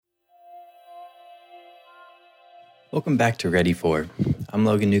Welcome back to Ready For. I'm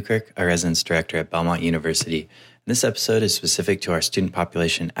Logan Newkirk, a residence director at Belmont University. This episode is specific to our student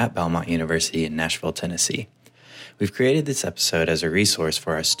population at Belmont University in Nashville, Tennessee. We've created this episode as a resource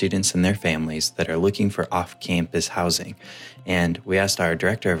for our students and their families that are looking for off-campus housing, and we asked our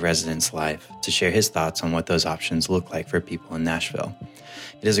Director of Residence Life to share his thoughts on what those options look like for people in Nashville.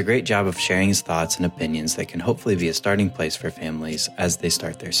 He does a great job of sharing his thoughts and opinions that can hopefully be a starting place for families as they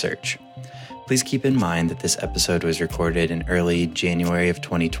start their search. Please keep in mind that this episode was recorded in early January of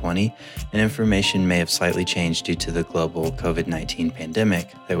 2020, and information may have slightly changed due to the global COVID-19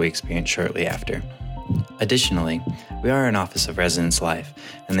 pandemic that we experienced shortly after. Additionally, we are an Office of Residence Life,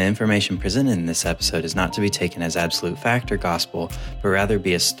 and the information presented in this episode is not to be taken as absolute fact or gospel, but rather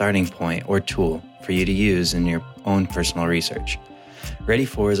be a starting point or tool for you to use in your own personal research. Ready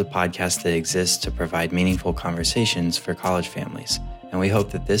For is a podcast that exists to provide meaningful conversations for college families, and we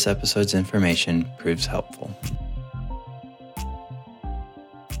hope that this episode's information proves helpful.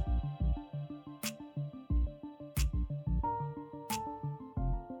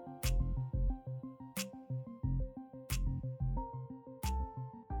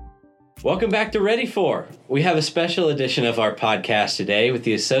 Welcome back to Ready For. We have a special edition of our podcast today with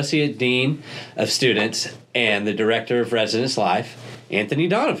the Associate Dean of Students and the Director of Residence Life, Anthony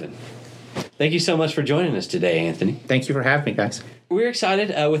Donovan. Thank you so much for joining us today, Anthony. Thank you for having me, guys. We're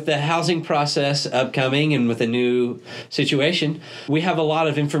excited with the housing process upcoming and with a new situation. We have a lot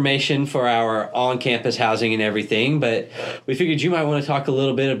of information for our on-campus housing and everything, but we figured you might want to talk a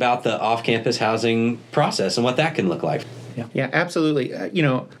little bit about the off-campus housing process and what that can look like. Yeah, absolutely.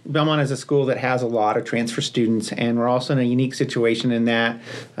 Belmont is a school that has a lot of transfer students, and we're also in a unique situation in that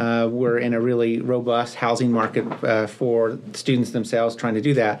we're in a really robust housing market for students themselves trying to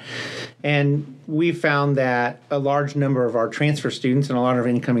do that. And we found that a large number of our transfer students and a lot of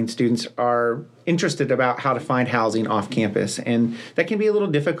incoming students are interested about how to find housing off campus. And that can be a little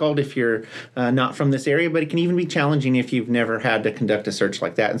difficult if you're not from this area, but it can even be challenging if you've never had to conduct a search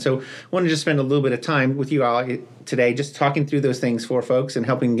like that. And so I wanted to just spend a little bit of time with you all today just talking through those things for folks and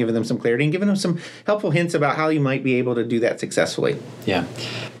helping give them some clarity and giving them some helpful hints about how you might be able to do that successfully. Yeah.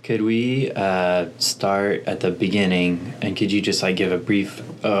 Could we start at the beginning, and could you just give a brief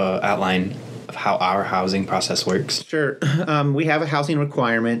outline of how our housing process works? Sure. We have a housing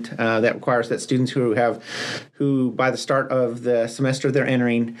requirement that requires that students who by the start of the semester they're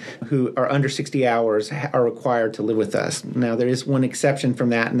entering, who are under 60 hours, are required to live with us. Now, there is one exception from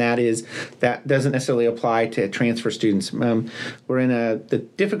that, and that is that doesn't necessarily apply to transfer students. We're in the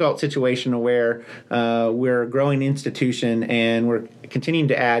difficult situation where we're a growing institution and we're continuing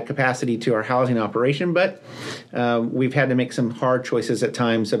to add capacity to our housing operation, but we've had to make some hard choices at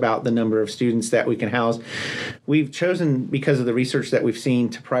times about the number of students that we can house. We've chosen, because of the research that we've seen,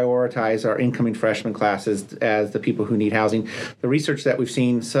 to prioritize our incoming freshman classes as the people who need housing. The research that we've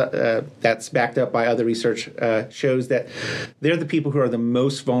seen that's backed up by other research shows that they're the people who are the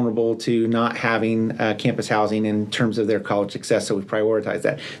most vulnerable to not having campus housing in terms of their college success, so we've prioritized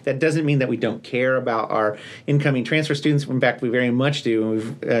that. That doesn't mean that we don't care about our incoming transfer students. In fact, we very much do, and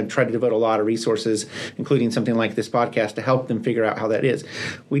we've tried to devote a lot of resources, including something like this podcast, to help them figure out how that is.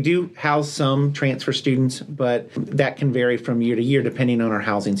 We do house some transfer students, but that can vary from year to year depending on our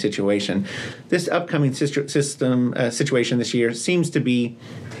housing situation. This upcoming situation this year seems to be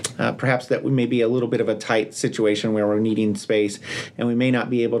perhaps that we may be a little bit of a tight situation where we're needing space, and we may not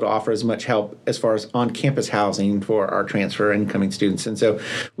be able to offer as much help as far as on-campus housing for our transfer incoming students. And so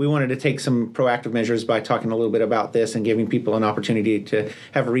we wanted to take some proactive measures by talking a little bit about this and giving people an opportunity to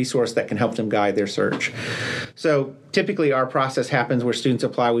have a resource that can help them guide their search. So typically our process happens where students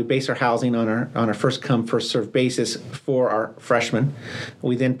apply. We base our housing on our first come, first served basis for our freshmen.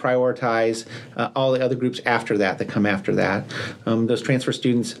 We then prioritize all the other groups after that come after that. Those transfer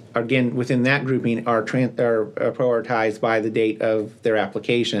students, again, within that grouping, are prioritized by the date of their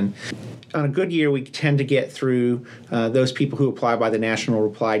application. On a good year, we tend to get through those people who apply by the national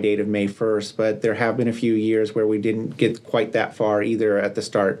reply date of May 1st, but there have been a few years where we didn't get quite that far either at the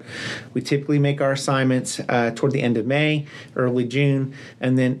start. We typically make our assignments toward the end of May, early June,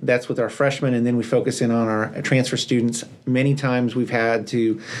 and then that's with our freshmen, and then we focus in on our transfer students. Many times we've had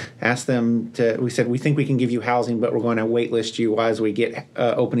to ask them we said, we think we can give you housing, but we're going to wait list you as we get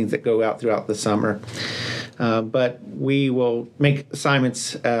openings that go out throughout the summer. But we will make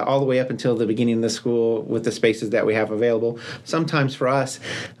assignments all the way up until the beginning of the school with the spaces that we have available. Sometimes for us,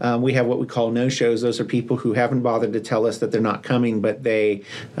 we have what we call no-shows. Those are people who haven't bothered to tell us that they're not coming, but they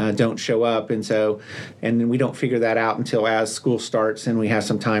don't show up. And we don't figure that out until as school starts and we have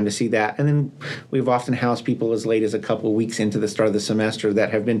some time to see that. And then we've often housed people as late as a couple of weeks into the start of the semester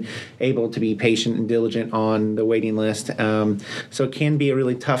that have been able to be patient and diligent on the waiting list. So it can be a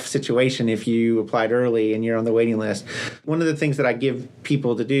really tough situation if you applied early and you're on the waiting list. One of the things that I give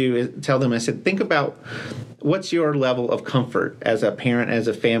people to do is tell them, I said, think about what's your level of comfort as a parent, as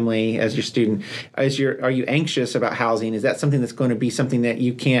a family, as your student. Are you anxious about housing? Is that something that's going to be something that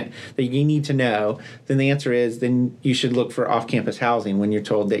you need to know? Then the answer is, then you should look for off-campus housing when you're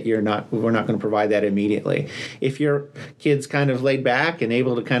told that we're not going to provide that immediately. If your kid's kind of laid back and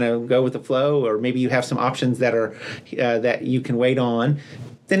able to kind of go with the flow, or maybe you have some options that are that you can wait on,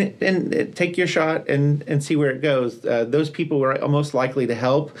 then take your shot and see where it goes. Those people who are most likely to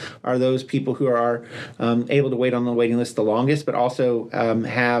help are those people who are able to wait on the waiting list the longest, but also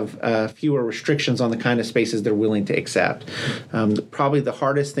have fewer restrictions on the kind of spaces they're willing to accept. Probably the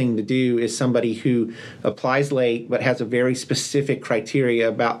hardest thing to do is somebody who applies late but has a very specific criteria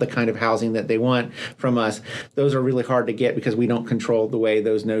about the kind of housing that they want from us. Those are really hard to get because we don't control the way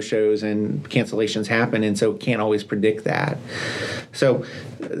those no-shows and cancellations happen, and so can't always predict that. So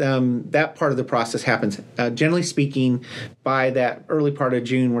that part of the process happens. Generally speaking, by that early part of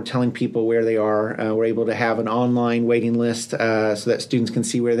June, we're telling people where they are. We're able to have an online waiting list so that students can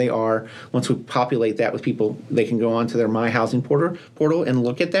see where they are. Once we populate that with people, they can go onto their My Housing portal and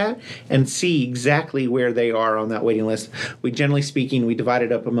look at that and see exactly where they are on that waiting list. Generally speaking, we divide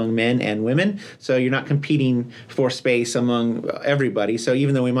it up among men and women, so you're not competing for space among everybody. So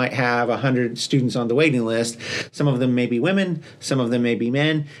even though we might have 100 students on the waiting list, some of them may be women, some of them may be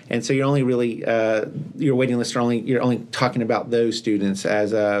men, and so you're only really your waiting list you're only talking about those students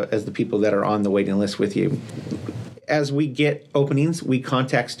as the people that are on the waiting list with you. As we get openings, we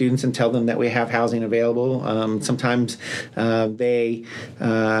contact students and tell them that we have housing available. Sometimes they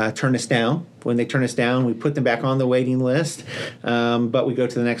turn us down. When they turn us down, we put them back on the waiting list, but we go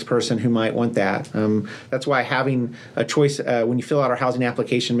to the next person who might want that. That's why having a choice, when you fill out our housing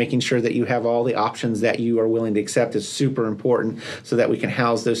application, making sure that you have all the options that you are willing to accept is super important so that we can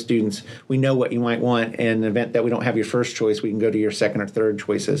house those students. We know what you might want. In the event that we don't have your first choice, we can go to your second or third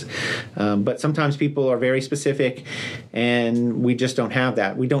choices. But sometimes people are very specific, and we just don't have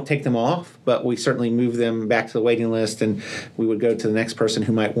that. We don't take them off, but we certainly move them back to the waiting list, and we would go to the next person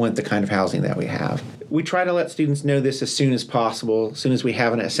who might want the kind of housing that we have. We try to let students know this as soon as possible, as soon as we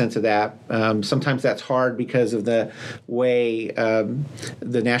have a sense of that. Sometimes that's hard because of the way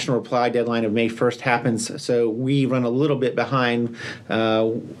the national reply deadline of May 1st happens. So we run a little bit behind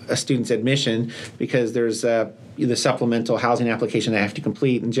a student's admission because there's the supplemental housing application they have to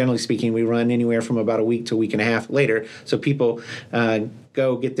complete. And generally speaking, we run anywhere from about a week to a week and a half later. So people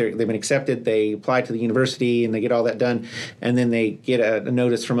they've been accepted, they apply to the university, and they get all that done, and then they get a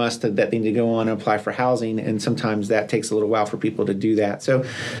notice from us that they need to go on and apply for housing, and sometimes that takes a little while for people to do that. So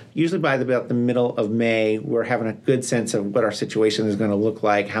usually by about the middle of May, we're having a good sense of what our situation is going to look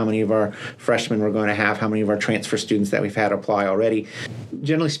like, how many of our freshmen we're going to have, how many of our transfer students that we've had apply already.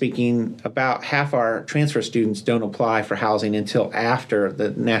 Generally speaking, about half our transfer students don't apply for housing until after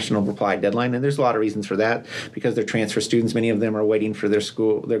the national reply deadline, and there's a lot of reasons for that because they're transfer students. Many of them are waiting for their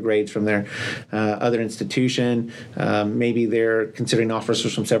grades from their other institution. Maybe they're considering offers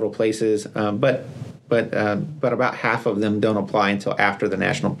from several places, but about half of them don't apply until after the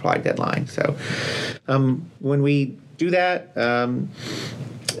national reply deadline. So when we do that,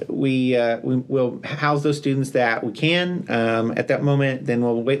 we'll house those students that we can at that moment. Then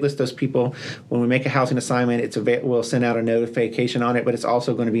we'll waitlist those people. When we make a housing assignment, we'll send out a notification on it, but it's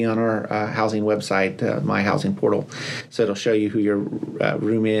also going to be on our housing website, My Housing portal. So it'll show you who your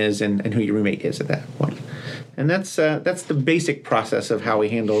room is and who your roommate is at that point. And that's the basic process of how we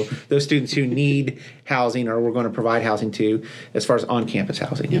handle those students who need housing or we're going to provide housing to as far as on-campus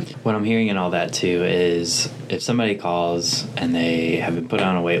housing. Yeah. What I'm hearing in all that, too, is if somebody calls and they have been put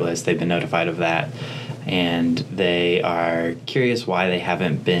on a wait list, they've been notified of that, and they are curious why they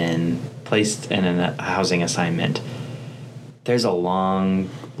haven't been placed in a housing assignment, there's a long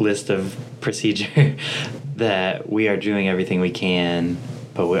list of procedure that we are doing everything we can,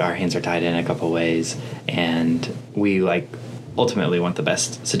 but our hands are tied in a couple ways, and we ultimately want the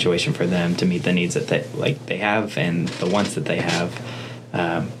best situation for them to meet the needs that they have and the wants that they have.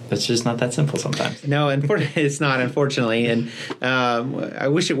 It's just not that simple sometimes. No, it's not, unfortunately, and I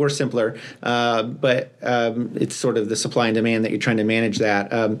wish it were simpler, but it's sort of the supply and demand that you're trying to manage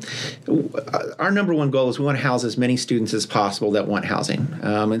that. Our number one goal is we want to house as many students as possible that want housing,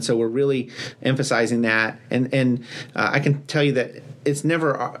 and so we're really emphasizing that, and I can tell you that it's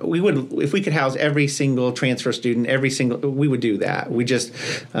never, we would, if we could house every single transfer student, we would do that. We just,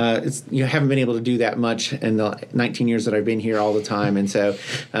 haven't been able to do that much in the 19 years that I've been here all the time. And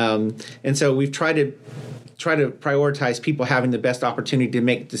so we've tried to prioritize people having the best opportunity to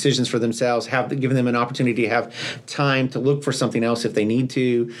make decisions for themselves, giving them an opportunity to have time to look for something else if they need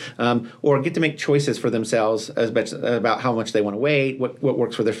to, or get to make choices for themselves about how much they want to wait, what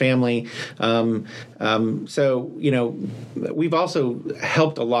works for their family. So, we've also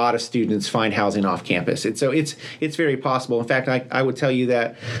helped a lot of students find housing off campus. And so it's very possible. In fact, I would tell you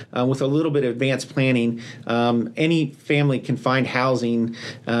that with a little bit of advanced planning, any family can find housing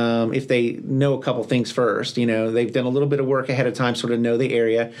if they know a couple things first. They've done a little bit of work ahead of time, sort of know the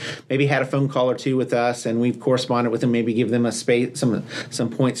area, maybe had a phone call or two with us, and we've corresponded with them, maybe give them a space, some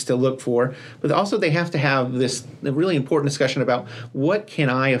points to look for. But also they have to have this really important discussion about what can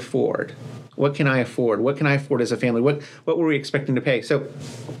I afford? What can I afford? What can I afford as a family? What were we expecting to pay? So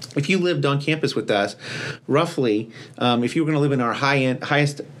if you lived on campus with us, roughly, if you were going to live in our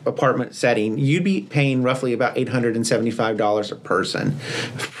highest apartment setting, you'd be paying roughly about $875 a person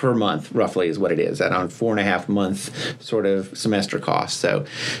per month, roughly is what it is, at on 4.5 month sort of semester cost. So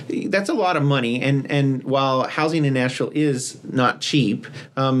that's a lot of money. And while housing in Nashville is not cheap,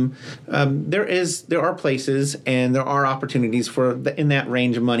 there are places and there are opportunities in that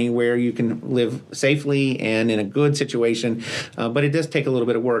range of money where you can live safely and in a good situation, but it does take a little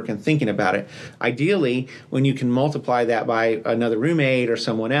bit of work and thinking about it. Ideally, when you can multiply that by another roommate or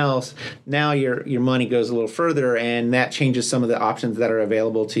someone else, now your money goes a little further, and that changes some of the options that are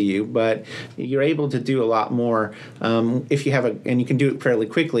available to you. But you're able to do a lot more if you have and you can do it fairly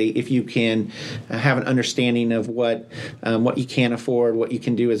quickly if you can have an understanding of what you can afford, what you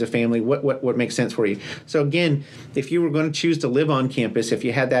can do as a family, what makes sense for you. So again, if you were going to choose to live on campus, if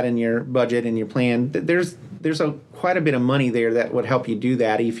you had that in your budget and your plan, there's quite a bit of money there that would help you do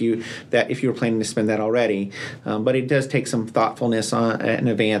that if you were planning to spend that already. But it does take some thoughtfulness in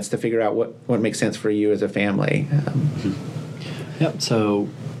advance to figure out what makes sense for you as a family. Yep. So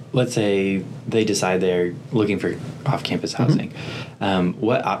let's say they decide they're looking for off-campus housing.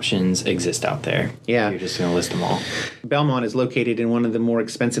 What options exist out there? Yeah. You're just going to list them all. Belmont is located in one of the more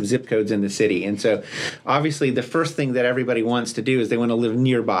expensive zip codes in the city. And so obviously the first thing that everybody wants to do is they want to live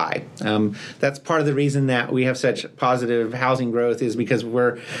nearby. That's part of the reason that we have such positive housing growth is because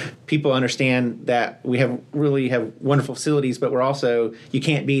people understand that we really have wonderful facilities, but you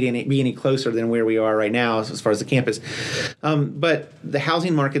can't be any closer than where we are right now as far as the campus. But the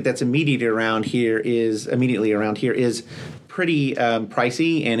housing market that's immediately around here is pretty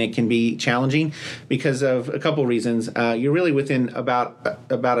pricey, and it can be challenging because of a couple reasons. You're really within about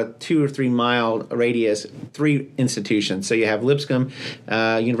a 2 or 3 mile radius, 3 institutions. So you have Lipscomb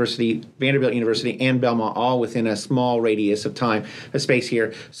University, Vanderbilt University, and Belmont all within a small radius of space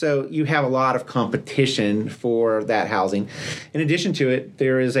here. So you have a lot of competition for that housing. In addition to it,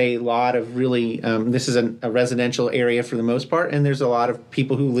 there is a lot of really, this is a residential area for the most part, and there's a lot of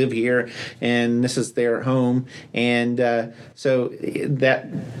people who live here, and this is their home, and so that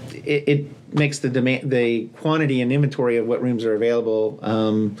it makes the quantity and inventory of what rooms are available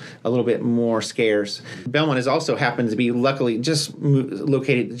a little bit more scarce. Belmont also happens to be luckily just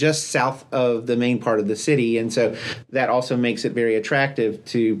located just south of the main part of the city, and so that also makes it very attractive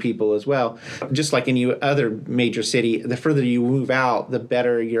to people as well. Just like any other major city, the further you move out, the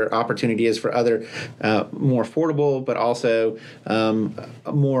better your opportunity is for other more affordable, but also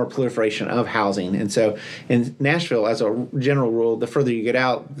more proliferation of housing. And so in Nashville, as a general rule, the further you get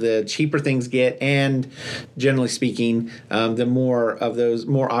out, the cheaper things get, and generally speaking, the more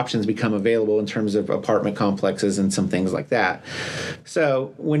options become available in terms of apartment complexes and some things like that.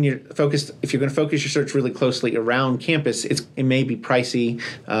 So when if you're going to focus your search really closely around campus, it may be pricey.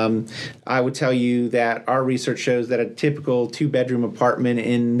 I would tell you that our research shows that a typical 2-bedroom apartment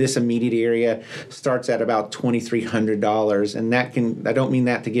in this immediate area starts at about $2,300, and I don't mean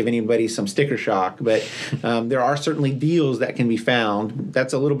that to give anybody some sticker shock, but there are certainly deals that can be found.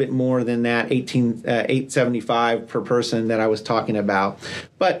 That's a little bit more than that $875 per person that I was talking about.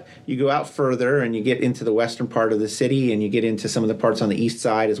 But you go out further and you get into the western part of the city, and you get into some of the parts on the east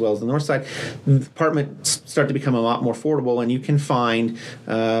side as well as the north side. The apartments start to become a lot more affordable, and you can find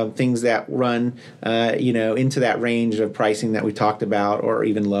things that run into that range of pricing that we talked about, or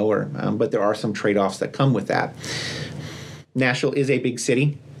even lower. But there are some trade-offs that come with that. Nashville is a big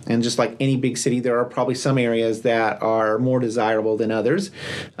city. And just like any big city, there are probably some areas that are more desirable than others.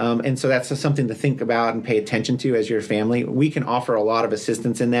 And so that's something to think about and pay attention to as your family. We can offer a lot of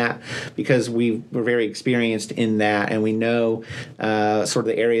assistance in that because we're very experienced in that. And we know sort of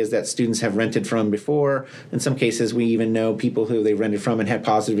the areas that students have rented from before. In some cases, we even know people who they rented from and had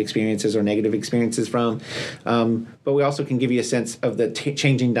positive experiences or negative experiences from. But we also can give you a sense of the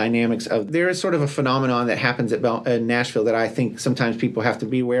changing dynamics of. There is sort of a phenomenon that happens at Nashville that I think sometimes people have to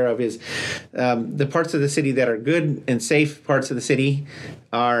be aware of is the parts of the city that are good and safe parts of the city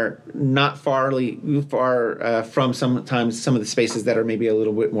are not far from sometimes some of the spaces that are maybe a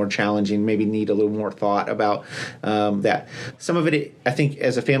little bit more challenging, maybe need a little more thought about that. Some of it, I think,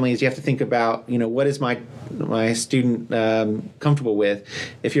 as a family, is you have to think about, what is my student comfortable with?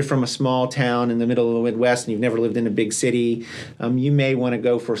 If you're from a small town in the middle of the Midwest and you've never lived in a big city, you may want to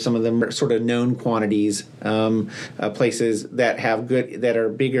go for some of the sort of known quantities, places that that are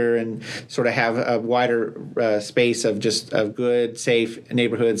bigger and sort of have a wider space of good, safe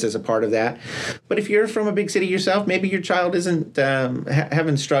neighborhoods as a part of that. But if you're from a big city yourself, maybe your child doesn't have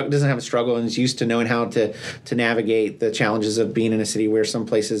a struggle and is used to knowing how to navigate the challenges of being in a city where some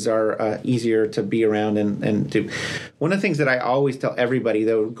places are easier to be around and do. One of the things that I always tell everybody,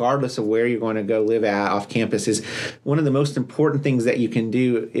 though, regardless of where you're going to go live at off campus, is one of the most important things that you can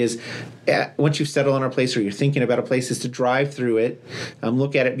do is once you've settled on a place or you're thinking about a place is to drive through it,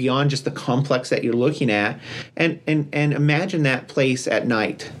 look at it beyond just the complex that you're looking at, and imagine that place at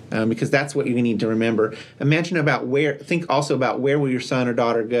night, because that's what you need to remember. Think also about where will your son or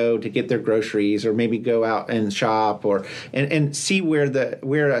daughter go to get their groceries, or maybe go out and shop, and see where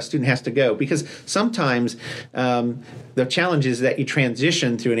a student has to go, because sometimes the challenge is that you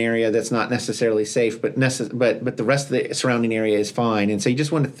transition through an area that's not necessarily safe, but the rest of the surrounding area is fine, and so you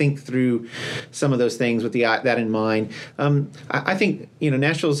just want to think through some of those things with that in mind. I think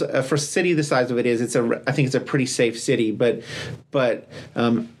Nashville's for a city the size of it is. I think it's a pretty safe city, but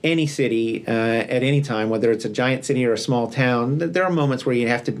any city at any time, whether it's a giant city or a small town, there are moments where you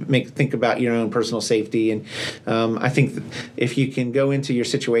have to think about your own personal safety, and I think if you can go into your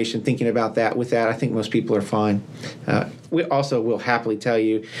situation thinking about that, I think most people are fine. We also will happily tell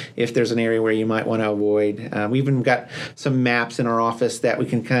you if there's an area where you might want to avoid. We've even got some maps in our office that we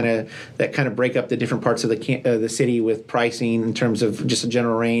can kind of break up the different parts of the city with pricing in terms of just a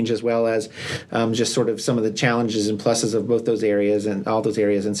general range, as well as just sort of some of the challenges and pluses of both those areas and all those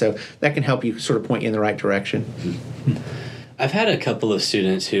areas. And so that can help you sort of point you in the right direction. I've had a couple of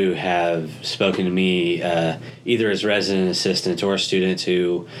students who have spoken to me either as resident assistants or students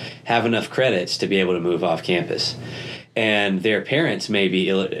who have enough credits to be able to move off campus. And their parents may be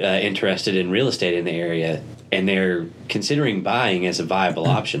interested in real estate in the area, and they're considering buying as a viable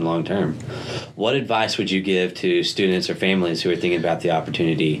option long term. What advice would you give to students or families who are thinking about the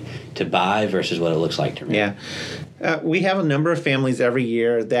opportunity to buy versus what it looks like to rent? Yeah. We have a number of families every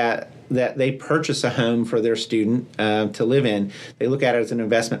year that they purchase a home for their student to live in. They look at it as an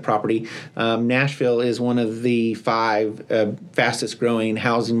investment property. Nashville is one of the 5 fastest growing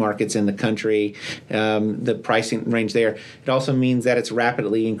housing markets in the country. The pricing range there. It also means that it's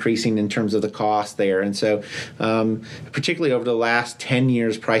rapidly increasing in terms of the cost there. And so particularly over the last 10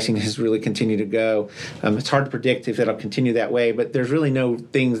 years, pricing has really continued to go. It's hard to predict if it'll continue that way, but there's really no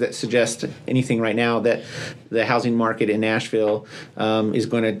things that suggest anything right now that the housing market in Nashville is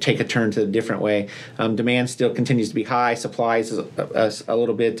going to take a turn to a different way. Demand still continues to be high. Supply is a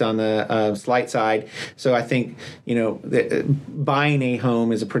little bit on the slight side. So I think buying a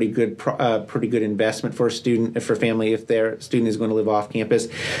home is a pretty good investment for a student, for a family, if their student is going to live off campus.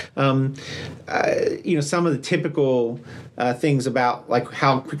 Some of the typical things about like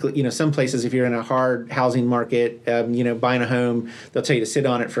how quickly, some places, if you're in a hard housing market, buying a home, they'll tell you to sit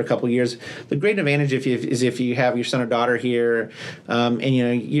on it for a couple of years. The great advantage is if you have your son or daughter here, and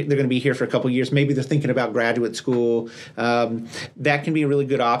they're going to be here for a couple of years. Maybe they're thinking about graduate school. That can be a really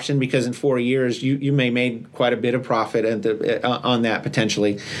good option, because in 4 years you may make quite a bit of profit on that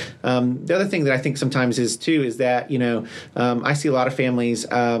potentially. The other thing that I think sometimes is that I see a lot of families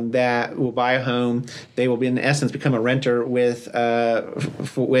that will buy a home. They will, in essence, become a renter with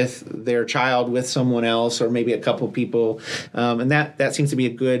their child with someone else, or maybe a couple people, and that seems to be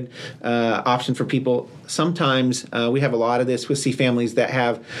a good option for people. sometimes we have a lot of this. We see families that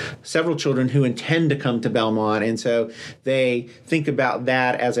have several children who intend to come to Belmont, and so they think about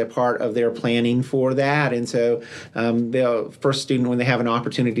that as a part of their planning for that. And so they'll first student, when they have an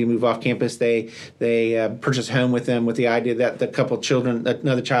opportunity to move off campus, they purchase a home with them with the idea that the couple children,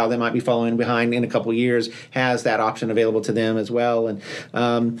 another child that might be following behind in a couple years, has that option available to them as well. And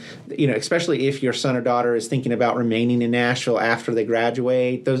especially if your son or daughter is thinking about remaining in Nashville after they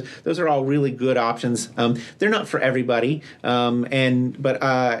graduate, those are all really good options. They're not for everybody, but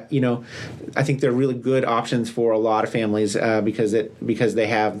I think they're really good options for a lot of families because they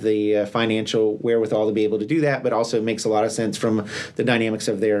have the financial wherewithal to be able to do that, but also makes a lot of sense from the dynamics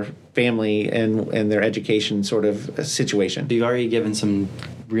of their family and their education sort of situation. You've already given some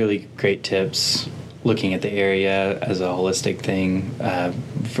really great tips looking at the area as a holistic thing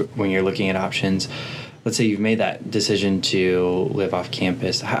when you're looking at options. Let's say you've made that decision to live off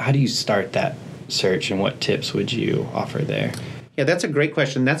campus. How do you start that search, and what tips would you offer there? Yeah, that's a great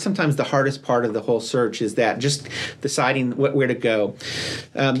question. That's sometimes the hardest part of the whole search, is that just deciding where to go.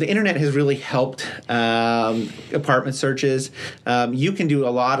 The internet has really helped apartment searches. You can do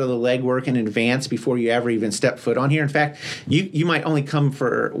a lot of the legwork in advance before you ever even step foot on here. In fact, you might only come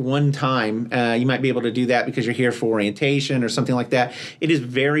for one time. You might be able to do that because you're here for orientation or something like that. It is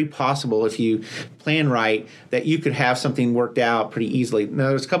very possible, if you plan right, that you could have something worked out pretty easily. Now,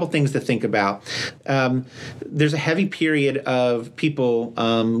 there's a couple things to think about. There's a heavy period of people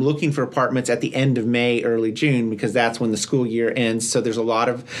looking for apartments at the end of May, early June, because that's when the school year ends. So there's a lot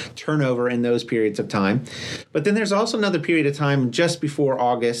of turnover in those periods of time. But then there's also another period of time just before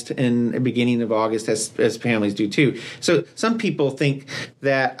August and the beginning of August, as families do too. So some people think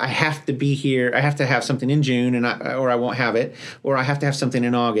that I have to be here, I have to have something in June, or I won't have it, or I have to have something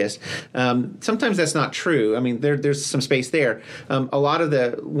in August. Sometimes that's not true. I mean, there's some space there. A lot of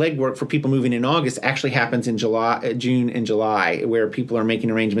the legwork for people moving in August actually happens in June and July, where people are making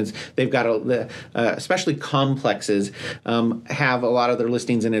arrangements. They've got especially complexes have a lot of their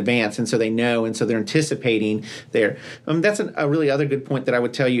listings in advance, and so they know, and so they're anticipating there. That's a really other good point that I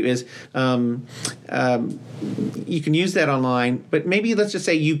would tell you is you can use that online, but maybe let's just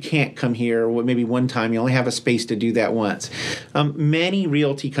say you can't come here maybe one time. You only have a space to do that once. Many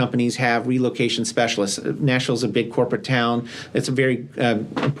realty companies have relocation specialists. Nashville's a big corporate town. It's a very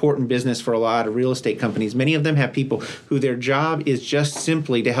important business for a lot of real estate companies. Many of them have people who their job is just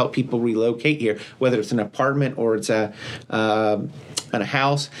simply to help people relocate here, whether it's an apartment or it's a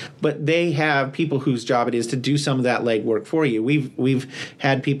house, but they have people whose job it is to do some of that legwork for you. We've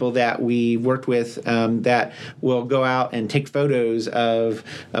had people that we worked with that will go out and take photos of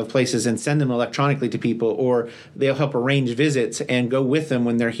places and send them electronically to people, or they'll help arrange visits and go with them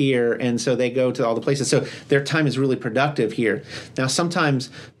when they're here, and so they go to all the places. So their time is really productive here. Now, sometimes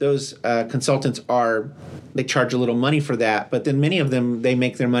those consultants they charge a little money for that, but then many of them, they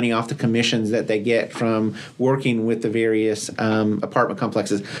make their money off the commissions that they get from working with the various apartment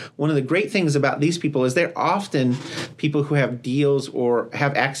complexes. One of the great things about these people is they're often people who have deals or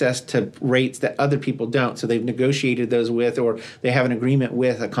have access to rates that other people don't. So they've negotiated those with, or they have an agreement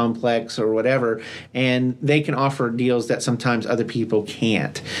with a complex or whatever, and they can offer deals that sometimes other people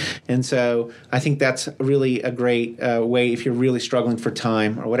can't. And so I think that's really a great way if you're really struggling for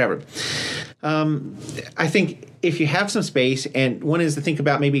time or whatever. I think if you have some space, and one is to think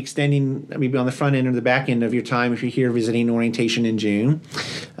about maybe extending maybe on the front end or the back end of your time if you're here visiting orientation in June.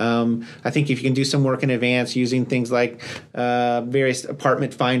 I think if you can do some work in advance using things like various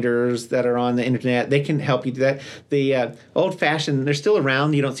apartment finders that are on the internet, they can help you do that. The old-fashioned, they're still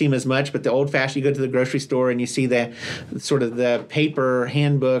around. You don't see them as much, but the old-fashioned, you go to the grocery store and you see the sort of the paper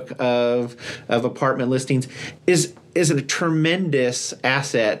handbook of apartment listings is a tremendous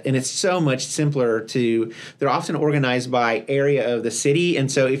asset, and it's so much simpler to. They're often organized by area of the city,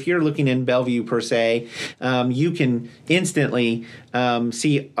 and so if you're looking in Bellevue per se, you can instantly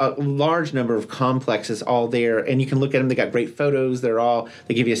see a large number of complexes all there, and you can look at them. They got great photos.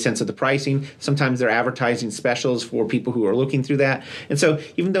 They give you a sense of the pricing. Sometimes they're advertising specials for people who are looking through that, and so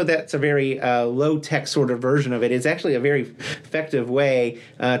even though that's a very low-tech sort of version of it, it's actually a very effective way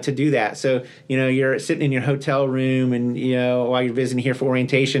to do that. So you're sitting in your hotel room, and while you're visiting here for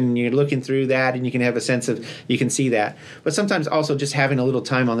orientation, and you're looking through that, and you can have a sense of, you can see that. But sometimes also just having a little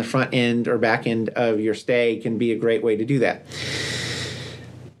time on the front end or back end of your stay can be a great way to do that.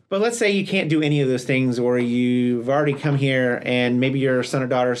 But let's say you can't do any of those things, or you've already come here and maybe your son or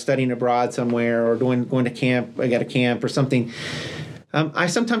daughter is studying abroad somewhere, or going to camp, got a camp or something. I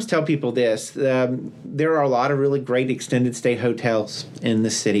sometimes tell people this. There are a lot of really great extended stay hotels in the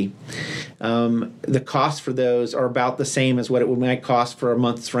city. The costs for those are about the same as what it might cost for a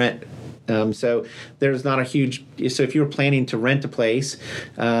month's rent So there's not a huge. So if you're planning to rent a place,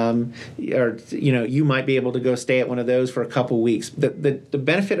 or you might be able to go stay at one of those for a couple weeks. The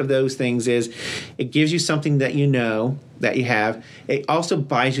benefit of those things is it gives you something that that you have. It also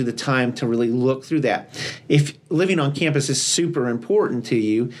buys you the time to really look through that. If living on campus is super important to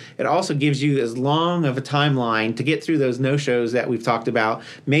you, it also gives you as long of a timeline to get through those no-shows that we've talked about.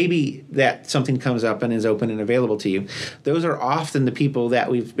 Maybe that something comes up and is open and available to you. Those are often the people that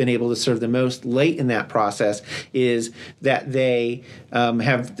we've been able to serve the most late in that process, is that they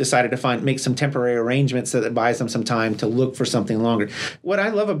have decided to make some temporary arrangements so that buys them some time to look for something longer. What I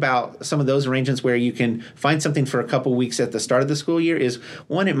love about some of those arrangements where you can find something for a couple weeks at the start of the school year is,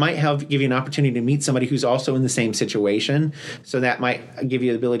 one, it might give you an opportunity to meet somebody who's also in the same situation. So that might give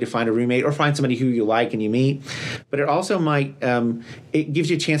you the ability to find a roommate or find somebody who you like and you meet. But it also might, it gives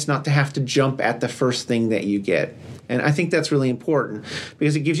you a chance not to have to jump at the first thing that you get. And I think that's really important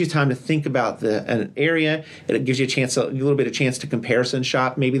because it gives you time to think about an area. It gives you a little bit of chance to comparison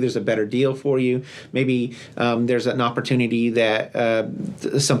shop. Maybe there's a better deal for you. Maybe there's an opportunity that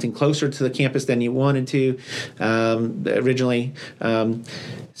something closer to the campus than you wanted to originally.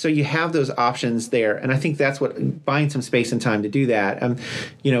 So you have those options there, and I think that's what buying some space and time to do that.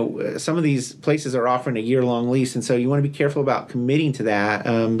 Some of these places are offering a year-long lease, and so you want to be careful about committing to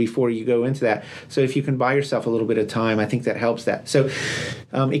that before you go into that. So if you can buy yourself a little bit of time, I think that helps that. So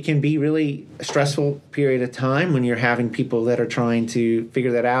it can be really a stressful period of time when you're having people that are trying to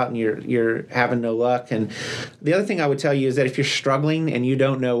figure that out and you're having no luck. And the other thing I would tell you is that if you're struggling and you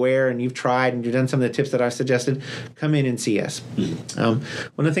don't know where and you've tried and you've done some of the tips that I've suggested, come in and see us. One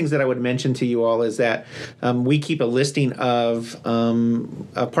of the things that I would mention to you all is that we keep a listing of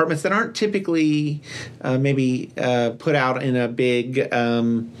apartments that aren't typically maybe put out in a big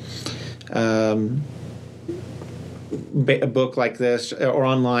a book like this or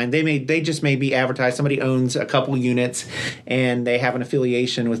online. They just may be advertised. Somebody owns a couple units and they have an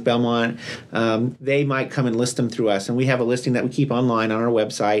affiliation with Belmont. They might come and list them through us, and we have a listing that we keep online on our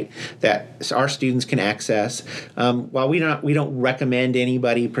website that our students can access. While we don't recommend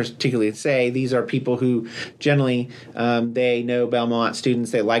anybody particularly say, these are people who generally they know Belmont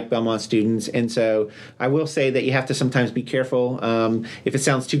students, they like Belmont students, and so I will say that you have to sometimes be careful. If it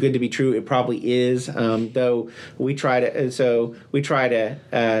sounds too good to be true, it probably is. Though we try to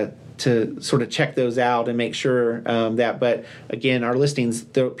sort of check those out and make sure that. But again, our listings,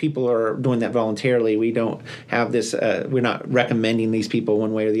 the people are doing that voluntarily. We don't have this. We're not recommending these people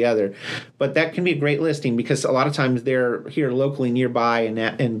one way or the other. But that can be a great listing because a lot of times they're here locally nearby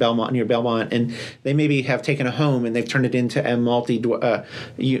in Belmont, near Belmont, and they maybe have taken a home and they've turned it into a multi-home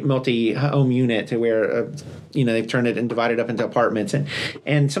unit to where they've turned it and divided up into apartments.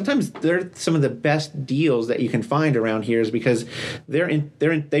 And sometimes they're some of the best deals that you can find around here is because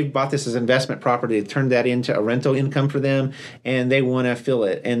they've bought this as investment property. They've turned that into a rental income for them, and they want to fill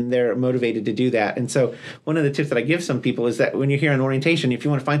it, and they're motivated to do that. And so one of the tips that I give some people is that when you're here on orientation, if you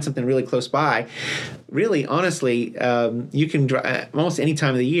want to find something really close by, really, honestly, you can drive almost any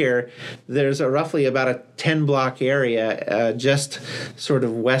time of the year. There's roughly about a 10-block area just sort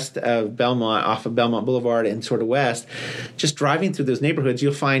of west of Belmont, off of Belmont Boulevard and sort of west. Just driving through those neighborhoods,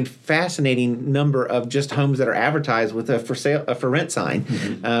 you'll find fascinating number of just homes that are advertised with a for rent sign.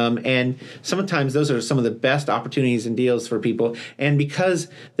 Mm-hmm. And sometimes those are some of the best opportunities and deals for people. And because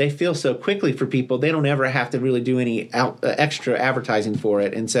they feel so quickly for people, they don't ever have to really do any extra advertising for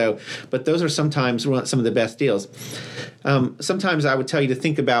it. And so, but those are sometimes some of the best deals. Sometimes I would tell you to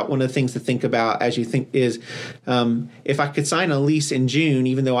think about, one of the things to think about as you think is, if I could sign a lease in June,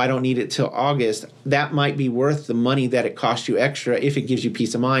 even though I don't need it till August, that might be worth the money that it costs you extra if it gives you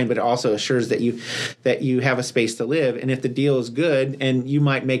peace of mind, but it also assures that you have a space to live. And if the deal is good, and you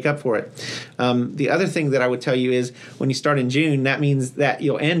might make up for it. The other thing that I would tell you is when you start in June, that means that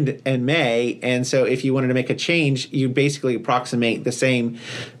you'll end in May. And so if you wanted to make a change, you basically approximate the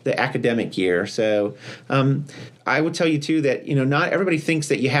academic year. So I would tell you too that not everybody thinks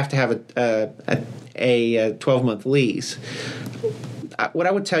that you have to have a 12-month lease. What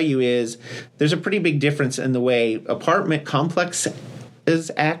I would tell you is there's a pretty big difference in the way apartment complexes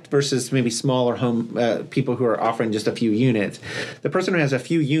act versus maybe smaller home people who are offering just a few units. The person who has a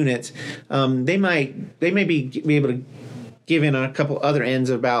few units, they may be able to give in on a couple other ends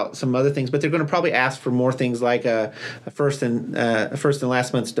about some other things, but they're going to probably ask for more things like a first and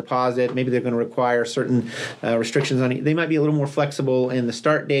last month's deposit. Maybe they're going to require certain restrictions on it. They might be a little more flexible in the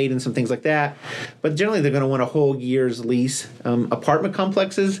start date and some things like that, but generally they're going to want a whole year's lease. Apartment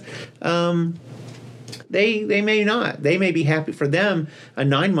complexes, They may not. They may be happy. For them, a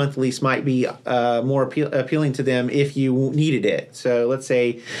 9-month lease might be more appealing to them if you needed it. So let's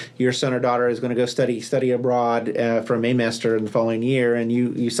say your son or daughter is going to go study abroad for a Maymester in the following year, and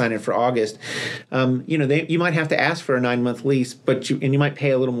you sign it for August. You might have to ask for a 9-month lease, and you might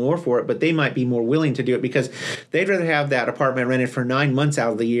pay a little more for it, but they might be more willing to do it because they'd rather have that apartment rented for 9 months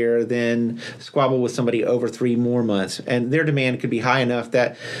out of the year than squabble with somebody over 3 more months. And their demand could be high enough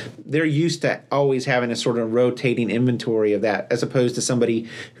that they're used to always having a sort of rotating inventory of that, as opposed to somebody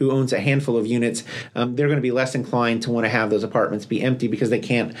who owns a handful of units. They're going to be less inclined to want to have those apartments be empty because they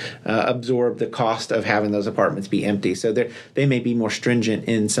can't absorb the cost of having those apartments be empty. So they may be more stringent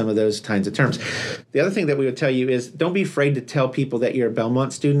in some of those kinds of terms. The other thing that we would tell you is don't be afraid to tell people that you're a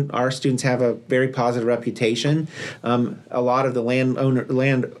Belmont student. Our students have a very positive reputation. A lot of the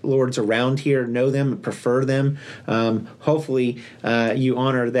landlords around here know them, prefer them. Hopefully you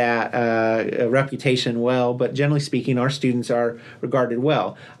honor that reputation well, but generally speaking, our students are regarded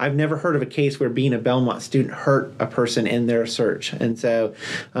well. I've never heard of a case where being a Belmont student hurt a person in their search. And so,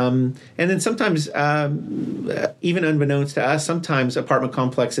 and then sometimes, even unbeknownst to us, sometimes apartment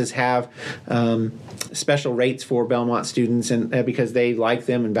complexes have special rates for Belmont students, and because they like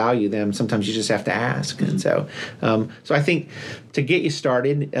them and value them. Sometimes you just have to ask. And so I think to get you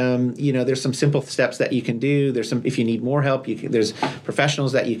started, there's some simple steps that you can do. There's some, if you need more help, there's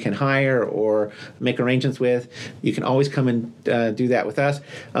professionals that you can hire or make arrangements with. You can always come and do that with us.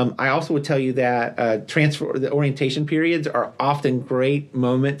 I also would tell you that the orientation periods are often great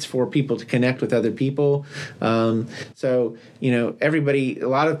moments for people to connect with other people. Everybody, a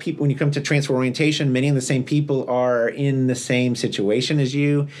lot of people, when you come to transfer orientation, many of the same people are in the same situation as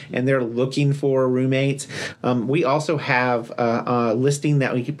you, and they're looking for roommates. We also have a listing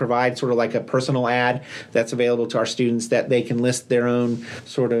that we can provide, sort of like a personal ad that's available to our students, that they can list their own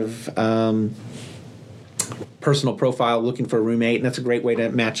sort of personal profile looking for a roommate, and that's a great way to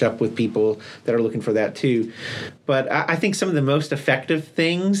match up with people that are looking for that too. But I think some of the most effective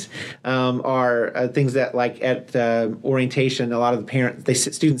things are things that, like at orientation, a lot of the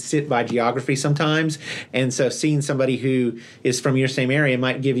students sit by geography sometimes, and so seeing somebody who is from your same area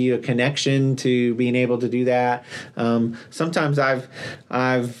might give you a connection to being able to do that. Sometimes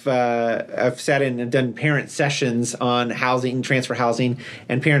I've sat in and done parent sessions on housing, transfer housing,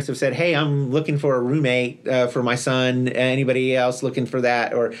 and parents have said, "Hey, I'm looking for a roommate for my son. Anybody else looking for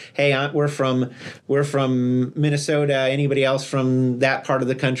that?" Or, "Hey, we're from Minnesota. Anybody else from that part of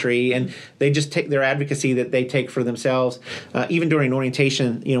the country?" And they just take their advocacy that they take for themselves. Even during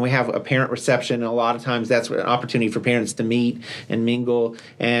orientation, we have a parent reception. And a lot of times that's an opportunity for parents to meet and mingle.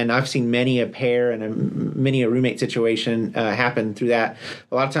 And I've seen many a pair and many a roommate situation happen through that.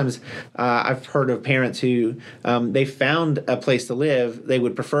 A lot of times I've heard of parents who they found a place to live. They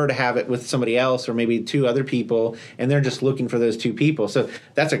would prefer to have it with somebody else or maybe 2 other people, and they're just looking for those 2 people. So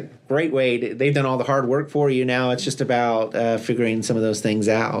that's a great way. They've done all the hard work for you. Now it's just about figuring some of those things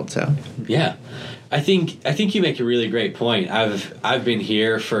out. So yeah, I think you make a really great point. I've been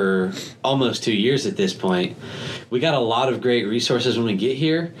here for almost 2 years at this point. We got a lot of great resources when we get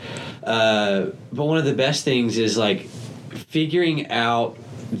here, but one of the best things is like figuring out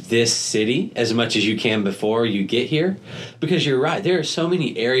this city as much as you can before you get here, because you're right, there are so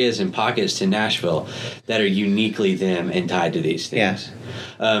many areas and pockets to Nashville that are uniquely them and tied to these things.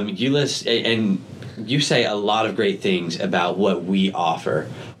 You list and you say a lot of great things about what we offer,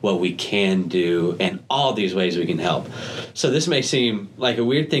 what we can do, and all these ways we can help. So this may seem like a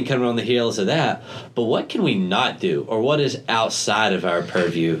weird thing coming on the heels of that, but what can we not do, or what is outside of our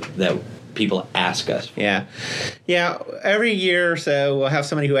purview that people ask us for? Yeah, every year or so we'll have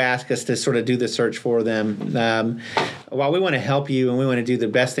somebody who asks us to sort of do the search for them. While we want to help you and we want to do the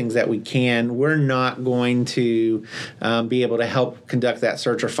best things that we can, we're not going to be able to help conduct that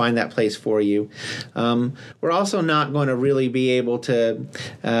search or find that place for you. We're also not going to really be able to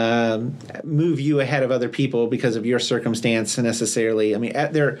move you ahead of other people because of your circumstance necessarily. I mean,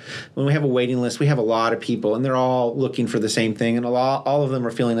 when we have a waiting list, we have a lot of people, and they're all looking for the same thing, and all of them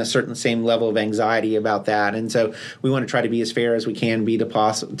are feeling a certain same level of anxiety about that. And so we want to try to be as fair as we can be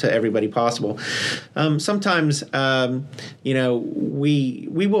to everybody possible. Sometimes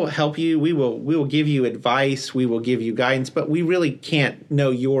we will help you. We will give you advice. We will give you guidance, but we really can't know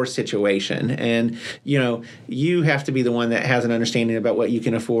your situation. And you have to be the one that has an understanding about what you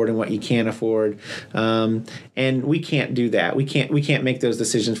can afford and what you can't afford. And we can't do that. We can't make those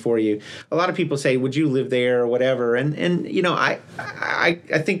decisions for you. A lot of people say, "Would you live there?" or whatever. And I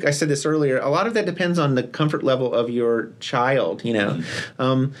think I said this earlier. A lot of that depends on the comfort level of your child.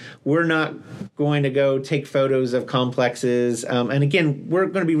 We're not going to go take photos of complexes. And again, we're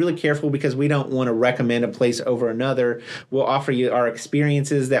going to be really careful because we don't want to recommend a place over another. We'll offer you our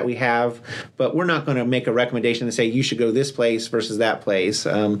experiences that we have, but we're not going to make a recommendation to say you should go this place versus that place.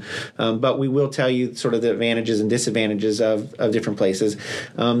 But we will tell you sort of the advantages and disadvantages of different places.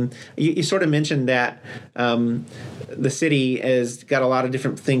 You sort of mentioned that the city has got a lot of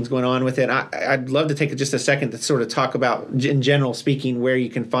different things going on with it. I'd love to take just a second to sort of talk about, in general speaking, where you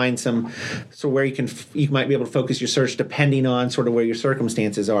can find where you might be able to focus your search depending on sort of where your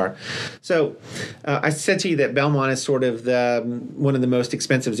circumstances are. So I said to you that Belmont is sort of one of the most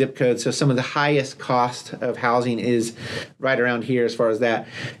expensive zip codes. So some of the highest cost of housing is right around here as far as that.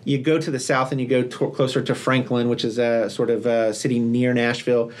 You go to the south and you go closer to Franklin, which is a sort of a city near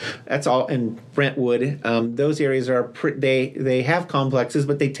Nashville. That's all in Brentwood. Those areas are they have complexes,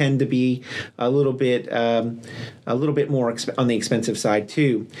 but they tend to be a little bit more on the expensive side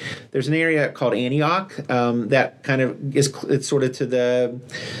too. There's an area called Antioch that kind of it's sort of to the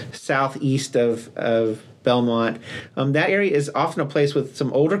southeast of Belmont. That area is often a place with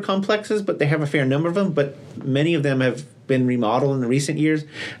some older complexes, but they have a fair number of them. But many of them have been remodeled in the recent years,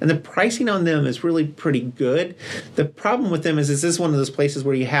 and the pricing on them is really pretty good. The problem with them is this is one of those places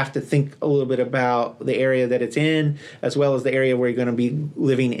where you have to think a little bit about the area that it's in, as well as the area where you're going to be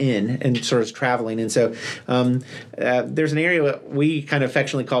living in and sort of traveling. And so there's an area that we kind of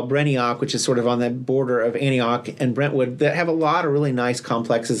affectionately call Brentioch, which is sort of on the border of Antioch and Brentwood, that have a lot of really nice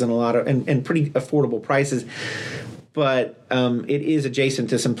complexes and a lot of and pretty affordable prices. But it is adjacent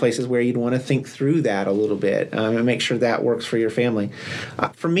to some places where you'd want to think through that a little bit and make sure that works for your family.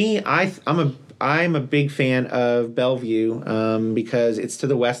 For me, I'm a big fan of Bellevue because it's to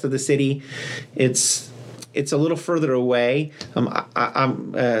the west of the city. It's a little further away.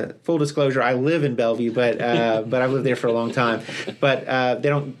 I'm full disclosure, I live in Bellevue, but I've lived there for a long time. But they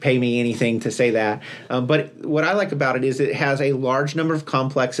don't pay me anything to say that. But what I like about it is it has a large number of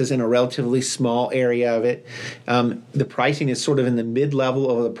complexes in a relatively small area of it. The pricing is sort of in the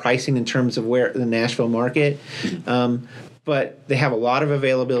mid-level of the pricing in terms of where the Nashville market. But they have a lot of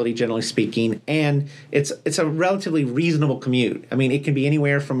availability, generally speaking, and it's a relatively reasonable commute. I mean, it can be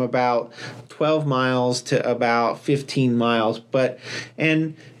anywhere from about 12 miles to about 15 miles,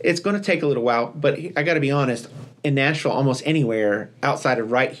 and it's going to take a little while. But I got to be honest, in Nashville, almost anywhere outside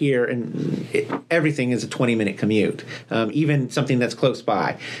of right here, and everything is a 20-minute commute, even something that's close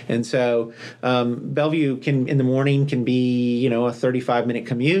by. And so Bellevue in the morning can be, a 35-minute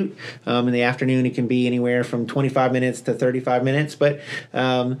commute. In the afternoon, it can be anywhere from 25 minutes to 35 minutes. But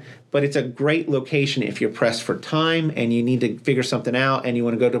it's a great location if you're pressed for time and you need to figure something out and you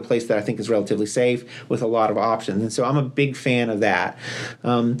want to go to a place that I think is relatively safe with a lot of options. And so I'm a big fan of that.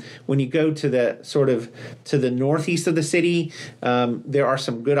 When you go to the northeast of the city, there are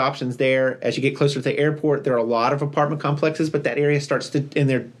some good options there. As you get closer to the airport, there are a lot of apartment complexes, but that area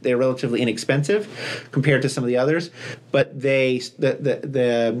they're relatively inexpensive compared to some of the others. But the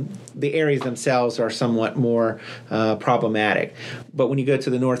areas themselves are somewhat more problematic. But when you go to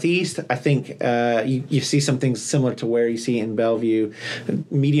the northeast, I think you see some things similar to where you see in Bellevue,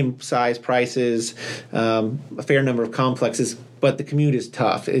 medium-sized prices, a fair number of complexes, but the commute is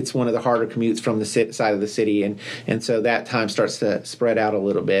tough. It's one of the harder commutes from the side of the city, and so that time starts to spread out a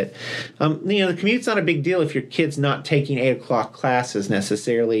little bit. The commute's not a big deal if your kid's not taking 8 o'clock classes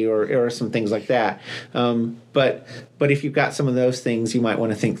necessarily, or some things like that. But if you've got some of those things, you might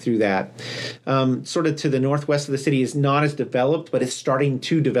want to think through that. Sort of to the northwest of the city is not as developed, but it's starting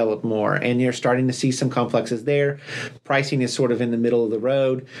to develop more, and you're starting to see some complexes there. Pricing is sort of in the middle of the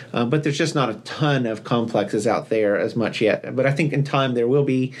road, but there's just not a ton of complexes out there as much yet. But I think in time there will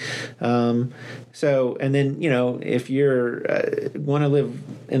be. And then, if you're want to live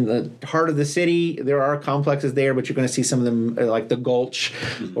in the heart of the city, there are complexes there, but you're going to see some of them like the Gulch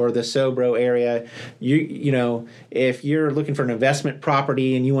or the Sobro area. If you're looking for an investment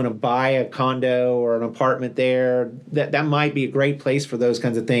property and you want to buy a condo or an apartment there, that might be a great place for those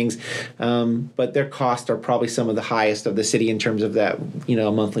kinds of things. But their costs are probably some of the highest of the city in terms of that,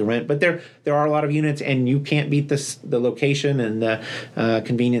 monthly rent. But there are a lot of units, and you can't beat the location and the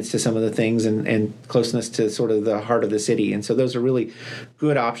convenience to some of the things and closeness to sort of the heart of the city. And so those are really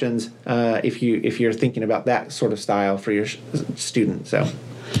good options if you're thinking about that sort of style for your student. So.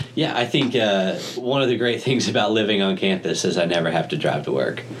 Yeah, I think one of the great things about living on campus is I never have to drive to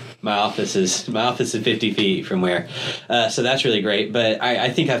work. My office is 50 feet from where, so that's really great. But I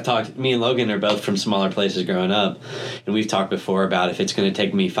think me and Logan are both from smaller places growing up, and we've talked before about if it's going to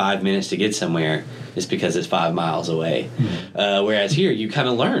take me 5 minutes to get somewhere, it's because it's 5 miles away. Whereas here, you kind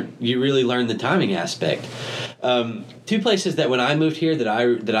of you really learn the timing aspect. two places that when I moved here that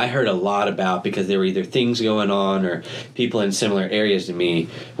I heard a lot about because there were either things going on or people in similar areas to me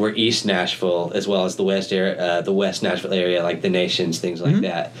were East Nashville as well as the West Nashville area, like the Nations, things like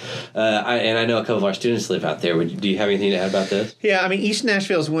that. I know a couple of our students live out there. Do you have anything to add about this? Yeah, I mean, East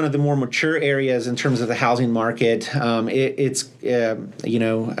Nashville is one of the more mature areas in terms of the housing market. It's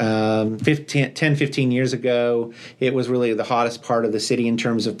 10-15 years ago, it was really the hottest part of the city in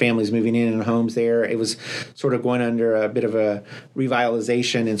terms of families moving in and homes there. It was sort of going under a bit of a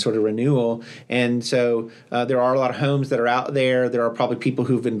revitalization and sort of renewal. And so there are a lot of homes that are out there. There are probably people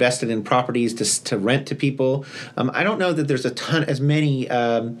who've invested in properties to rent to people. I don't know that there's as many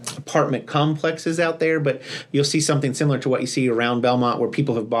apartment complexes out there, but you'll see something similar to what you see around Belmont where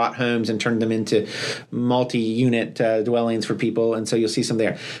people have bought homes and turned them into multi-unit dwellings for people. And so you'll see some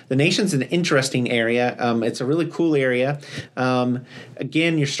there. The Nation's an interesting area. It's a really cool area.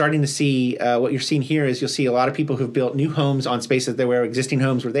 Again, you're starting to see what you're seeing here is you'll see a lot of people who've built new homes on spaces that where existing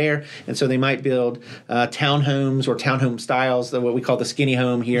homes were there. And so they might build townhomes or townhome styles, what we call the skinny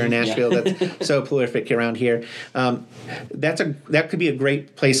home here in Nashville. That's so prolific around here. That could be a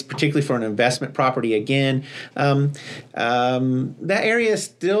great place, particularly for an investment property. Again, that area is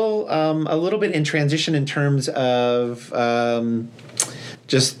still a little bit in transition in terms of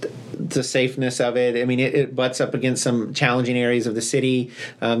just the safeness of it. I mean, it butts up against some challenging areas of the city.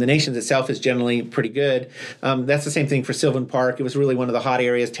 The Nations itself is generally pretty good. That's the same thing for Sylvan Park. It was really one of the hot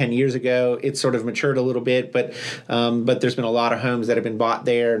areas 10 years ago. It's sort of matured a little bit, but there's been a lot of homes that have been bought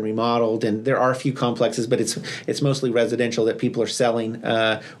there and remodeled, and there are a few complexes, but it's mostly residential that people are selling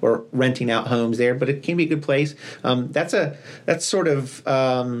or renting out homes there. But it can be a good place. I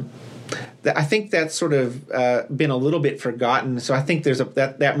think that's sort of been a little bit forgotten. So I think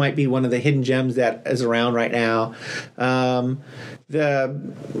that might be one of the hidden gems that is around right now. The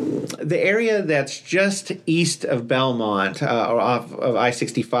area that's just east of Belmont, or off of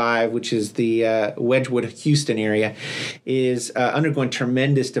I-65, which is the Wedgwood, Houston area, is undergoing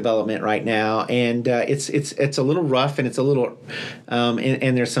tremendous development right now, and it's a little rough and it's a little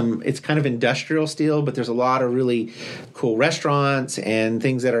and there's some. It's kind of industrial still, but there's a lot of really cool restaurants and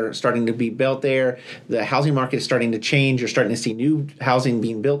things that are starting to be built there. The housing market is starting to change. You're starting to see new housing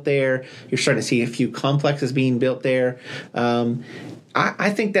being built there. You're starting to see a few complexes being built there. I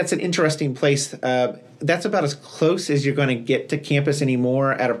think that's an interesting place. That's about as close as you're going to get to campus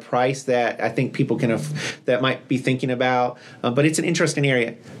anymore at a price that I think people that might be thinking about. But it's an interesting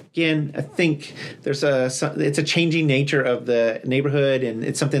area. Again, I think it's a changing nature of the neighborhood, and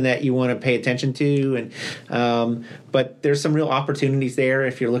it's something that you want to pay attention to. And but there's some real opportunities there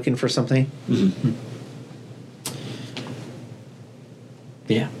if you're looking for something. Mm-hmm.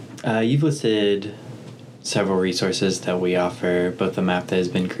 Yeah, you've listed several resources that we offer, both a map that has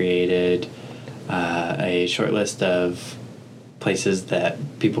been created, a short list of places that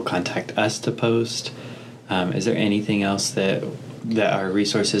people contact us to post. Is there anything else that are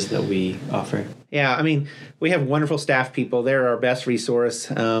resources that we offer? Yeah, I mean, we have wonderful staff people. They're our best resource.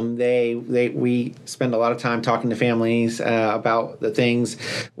 We spend a lot of time talking to families about the things.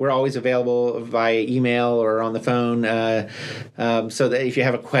 We're always available via email or on the phone, so that if you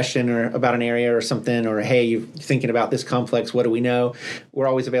have a question or about an area or something, or hey, you're thinking about this complex, what do we know? We're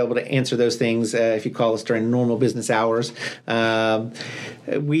always available to answer those things if you call us during normal business hours. When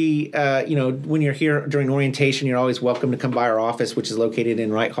you're here during orientation, you're always welcome to come by our office, which is located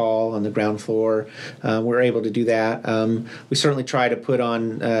in Wright Hall on the ground floor. We're able to do that. We certainly try to put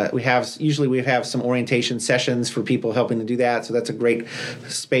on. We have some orientation sessions for people helping to do that. So that's a great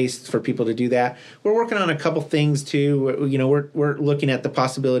space for people to do that. We're working on a couple things too. We're looking at the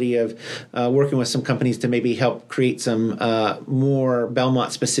possibility of working with some companies to maybe help create some more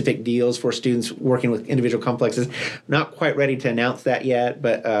Belmont specific deals for students working with individual complexes. Not quite ready to announce that yet,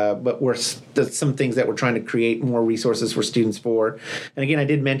 but there's some things that we're trying to create more resources for students for. And again, I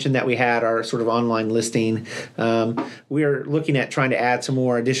did mention that we had our sort of online listing. We're looking at trying to add some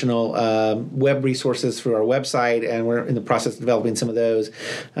more additional web resources for our website, and we're in the process of developing some of those.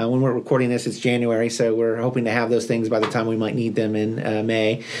 When we're recording this, it's January, so we're hoping to have those things by the time we might need them in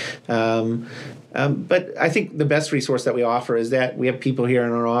May. But I think the best resource that we offer is that we have people here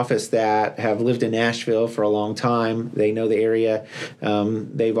in our office that have lived in Nashville for a long time. They know the area.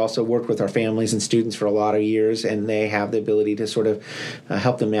 They've also worked with our families and students for a lot of years, and they have the ability to sort of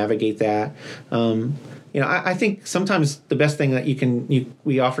help them navigate that. I think sometimes the best thing that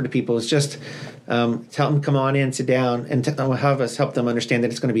we offer to people is just tell them, come on in, sit down, and have us help them understand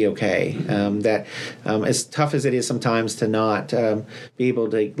that it's going to be okay. That as tough as it is sometimes to not be able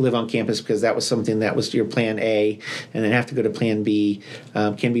to live on campus because that was something that was your plan A, and then have to go to plan B,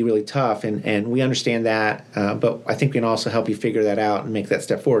 can be really tough. And we understand that, but I think we can also help you figure that out and make that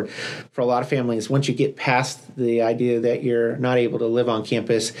step forward. For a lot of families, once you get past the idea that you're not able to live on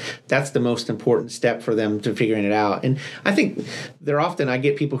campus, that's the most important step for them to figuring it out. And I think I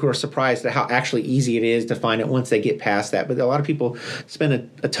get people who are surprised at how actually easy it is to find it once they get past that. But a lot of people spend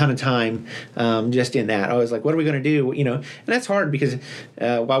a ton of time just in that. I was like, what are we going to do? And that's hard because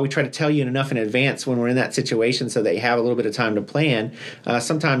while we try to tell you enough in advance when we're in that situation so that you have a little bit of time to plan,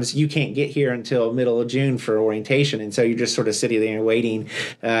 sometimes you can't get here until middle of June for orientation. And so you're just sort of sitting there waiting,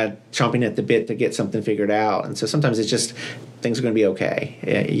 chomping at the bit to get something figured out. And so sometimes it's just things are going to be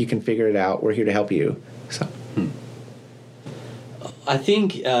okay. You can figure it out. We're here to help you. So. I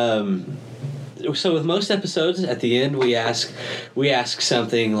think so. With most episodes, at the end we ask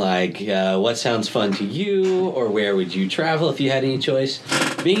something like, "What sounds fun to you?" or "Where would you travel if you had any choice?"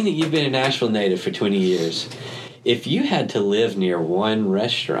 Being that you've been a Nashville native for 20 years, if you had to live near one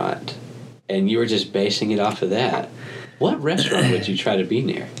restaurant and you were just basing it off of that, what restaurant would you try to be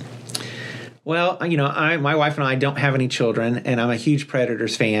near? Well, my wife and I don't have any children, and I'm a huge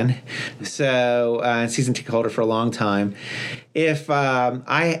Predators fan, so season ticket holder for a long time. If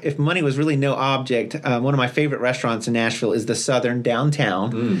money was really no object, one of my favorite restaurants in Nashville is the Southern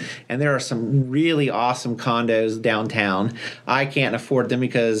downtown, and there are some really awesome condos downtown. I can't afford them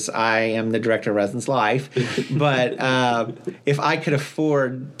because I am the director of Residence Life, but if I could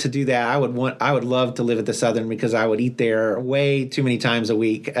afford to do that, I would love to live at the Southern because I would eat there way too many times a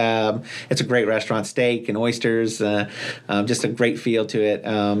week. It's a great restaurant, steak and oysters, just a great feel to it.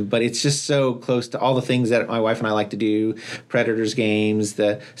 But it's just so close to all the things that my wife and I like to do. Predators games,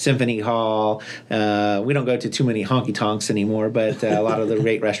 the Symphony Hall. We don't go to too many honky tonks anymore, but a lot of the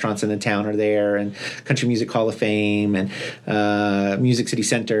great restaurants in the town are there, and Country Music Hall of Fame, and Music City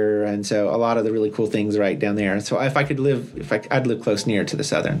Center, and so a lot of the really cool things right down there. So if I could I'd live close near to the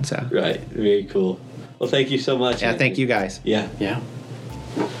Southern. So right, very cool. Well, thank you so much. Yeah, Andy. thank you guys. Yeah.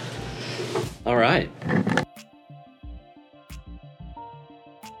 All right.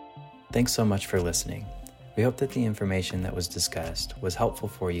 Thanks so much for listening. We hope that the information that was discussed was helpful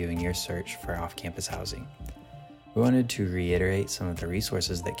for you in your search for off-campus housing. We wanted to reiterate some of the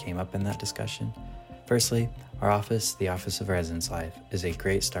resources that came up in that discussion. Firstly, our office, the Office of Residence Life, is a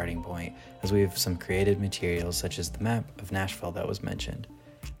great starting point as we have some creative materials such as the map of Nashville that was mentioned.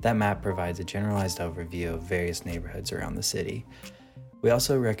 That map provides a generalized overview of various neighborhoods around the city. We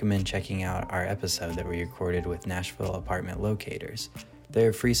also recommend checking out our episode that we recorded with Nashville Apartment Locators. They're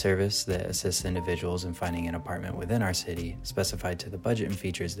a free service that assists individuals in finding an apartment within our city, specified to the budget and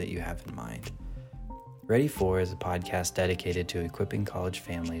features that you have in mind. Ready For is a podcast dedicated to equipping college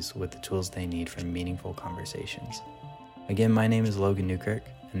families with the tools they need for meaningful conversations. Again, my name is Logan Newkirk,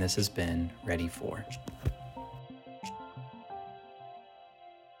 and this has been Ready For.